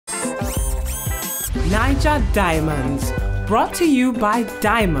Niger Diamonds, brought to you by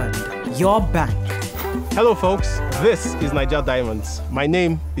Diamond, your bank. Hello folks, this is Niger Diamonds. My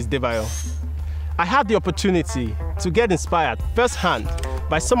name is Debayo. I had the opportunity to get inspired firsthand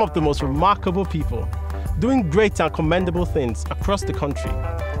by some of the most remarkable people doing great and commendable things across the country,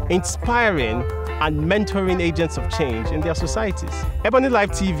 inspiring and mentoring agents of change in their societies. Ebony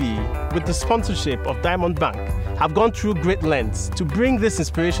Live TV, with the sponsorship of Diamond Bank, have gone through great lengths to bring these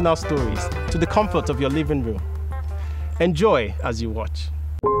inspirational stories to the comfort of your living room. Enjoy as you watch.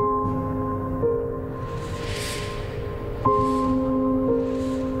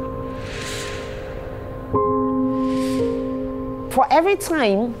 For every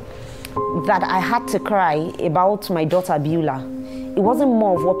time that I had to cry about my daughter Beulah, it wasn't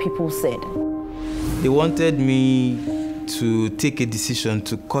more of what people said. They wanted me to take a decision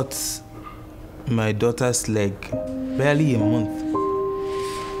to cut my daughter's leg barely a month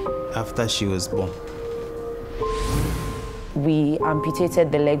after she was born. We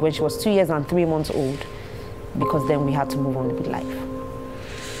amputated the leg when she was 2 years and 3 months old because then we had to move on with life.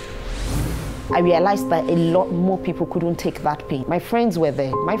 I realized that a lot more people couldn't take that pain. My friends were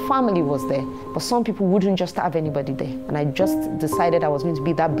there, my family was there, but some people wouldn't just have anybody there. And I just decided I was going to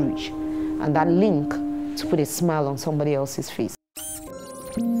be that bridge and that link to put a smile on somebody else's face.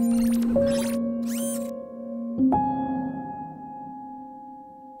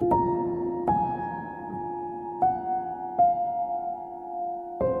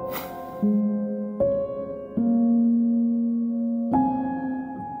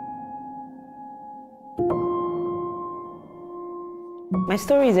 My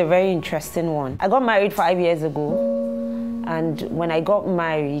story is a very interesting one. I got married 5 years ago, and when I got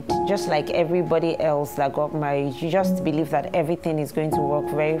married, just like everybody else that got married, you just believe that everything is going to work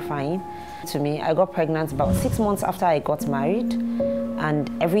very fine. To me, I got pregnant about 6 months after I got married, and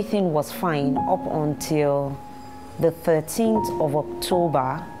everything was fine up until the 13th of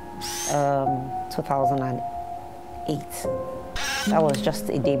October, 2008. That was just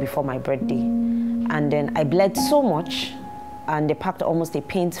a day before my birthday. And then I bled so much, and they packed almost a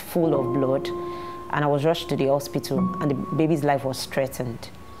pint full of blood, and I was rushed to the hospital, and the baby's life was threatened.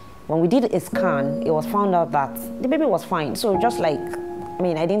 When we did a scan, it was found out that the baby was fine. So just like,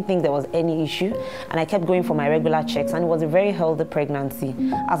 I didn't think there was any issue, and I kept going for my regular checks, and it was a very healthy pregnancy.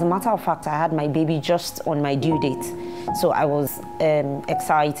 As a matter of fact, I had my baby just on my due date. So I was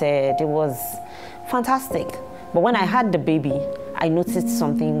excited, it was fantastic. But when I had the baby, I noticed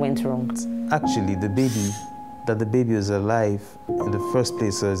something went wrong. Actually, the baby was alive in the first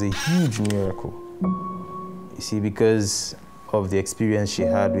place was a huge miracle. You see, because of the experience she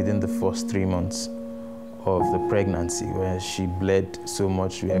had within the first 3 months of the pregnancy, where she bled so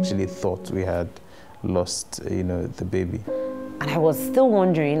much, we actually thought we had lost, the baby. And I was still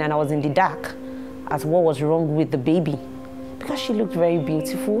wondering, and I was in the dark as what was wrong with the baby, because she looked very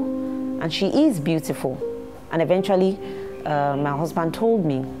beautiful, and she is beautiful. And eventually, my husband told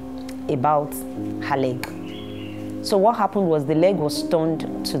me about her leg. So what happened was the leg was turned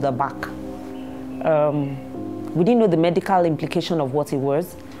to the back. We didn't know the medical implication of what it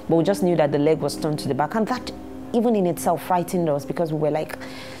was, but we just knew that the leg was turned to the back. And that even in itself frightened us, because we were like,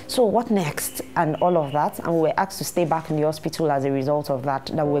 so what next? And all of that. And we were asked to stay back in the hospital as a result of that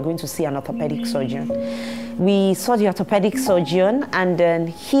we were going to see an orthopedic surgeon. We saw the orthopedic surgeon, and then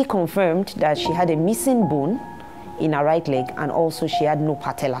he confirmed that she had a missing bone in her right leg, and also she had no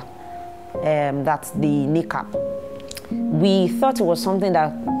patella. That's the kneecap. We thought it was something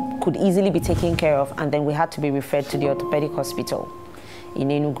that could easily be taken care of, and then we had to be referred to the orthopedic hospital in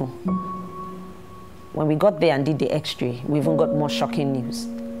Enugu. When we got there and did the x-ray, we even got more shocking news.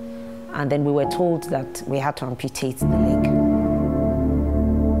 And then we were told that we had to amputate the leg.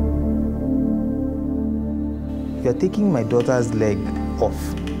 You're taking my daughter's leg off,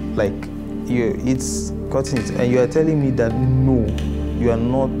 it's cutting it, and you are telling me that no, you are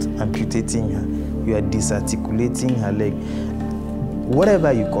not amputating her. You are disarticulating her leg.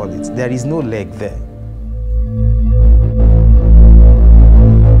 Whatever you call it, there is no leg there.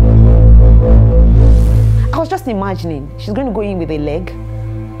 I was just imagining she's going to go in with a leg,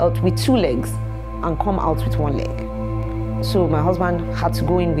 with 2 legs, and come out with 1 leg. So my husband had to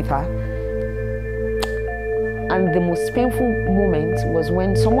go in with her. And the most painful moment was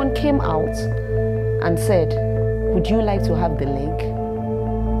when someone came out and said, "Would you like to have the leg?"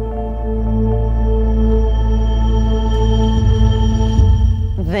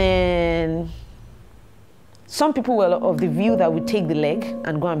 Then some people were of the view that we'd take the leg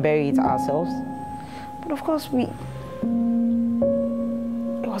and go and bury it ourselves. But of course, it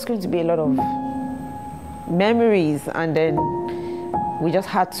was going to be a lot of memories, and then We just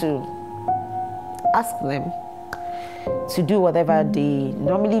had to ask them to do whatever they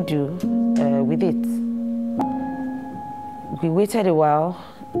normally do with it. We waited a while,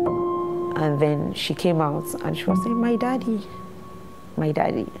 and then she came out and she was saying, "My daddy, my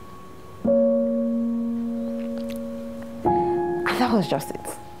daddy." And that was just it.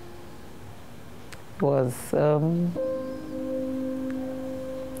 It was,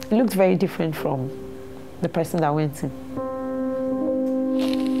 it looked very different from the person that went in.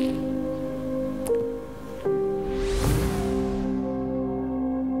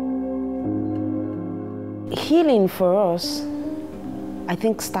 Healing for us, I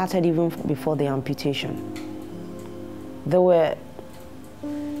think, started even before the amputation. There were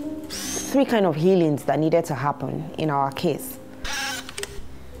 3 kinds of healings that needed to happen in our case.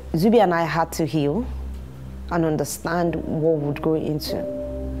 Zubi and I had to heal and understand what would go into.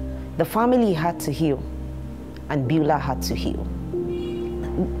 The family had to heal, and Beulah had to heal.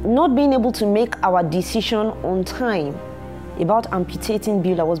 Not being able to make our decision on time about amputating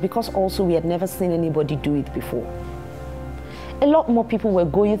Beulah was because also we had never seen anybody do it before. A lot more people were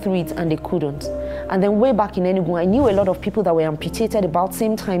going through it and they couldn't. And then way back in Enugu, I knew a lot of people that were amputated about the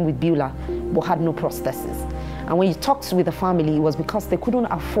same time with Beulah but had no prosthesis. And when you talked with the family, it was because they couldn't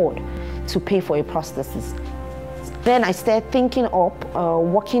afford to pay for a prosthesis. Then I started thinking up,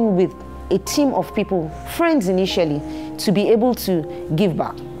 working with a team of people, friends initially, to be able to give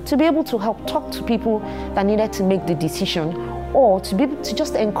back, to be able to help talk to people that needed to make the decision, or to be able to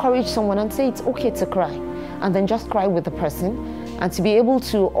just encourage someone and say it's okay to cry, and then just cry with the person, and to be able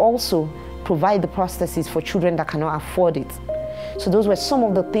to also provide the prosthesis for children that cannot afford it. So those were some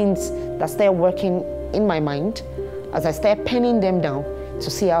of the things that started working in my mind as I started penning them down to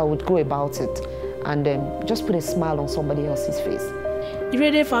see how I would go about it, and just put a smile on somebody else's face. The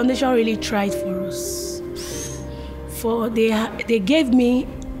IREDE Foundation really tried for us. They gave me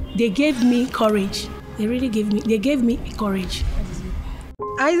courage. They gave me courage.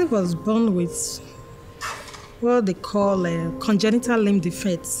 Isaac was born with what they call congenital limb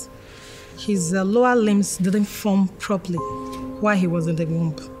defects. His lower limbs didn't form properly while he was in the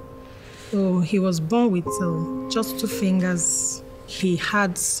womb. So he was born with just 2 fingers. He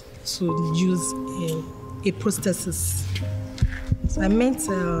had to use a prosthesis. So I met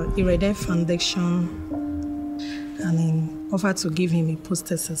IREDE Foundation and offered to give him a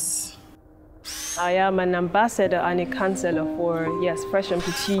prosthesis. I am an ambassador and a counselor for, fresh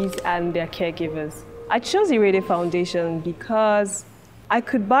amputees and their caregivers. I chose IREDE Foundation because I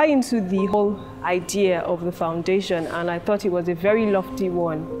could buy into the whole idea of the foundation, and I thought it was a very lofty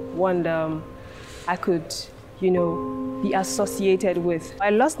one that I could, be associated with.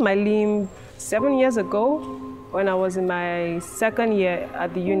 I lost my limb 7 years ago when I was in my 2nd year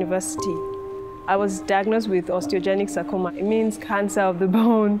at the university. I was diagnosed with osteogenic sarcoma. It means cancer of the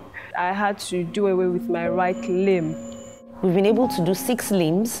bone. I had to do away with my right limb. We've been able to do 6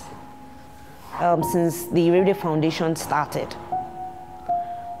 limbs since the IREDE Foundation started.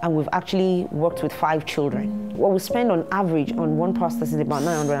 And we've actually worked with 5 children. What we spend on average on one prosthesis is about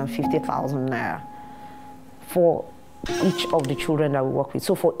 950,000 naira for each of the children that we work with.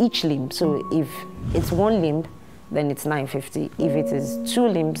 So for each limb, so if it's 1 limb, then it's 950. If it is 2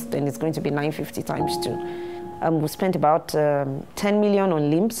 limbs, then it's going to be 950 times 2. We spent about 10 million on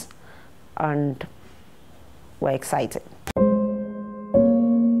limbs, and we're excited.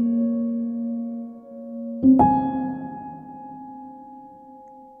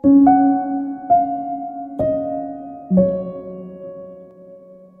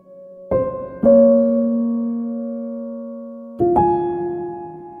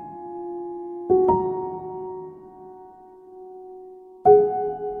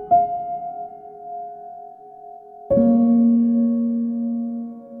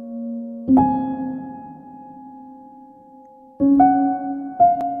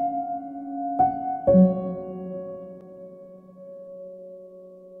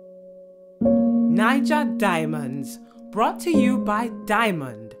 Niger Diamonds, brought to you by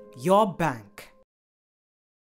Diamond, your bank.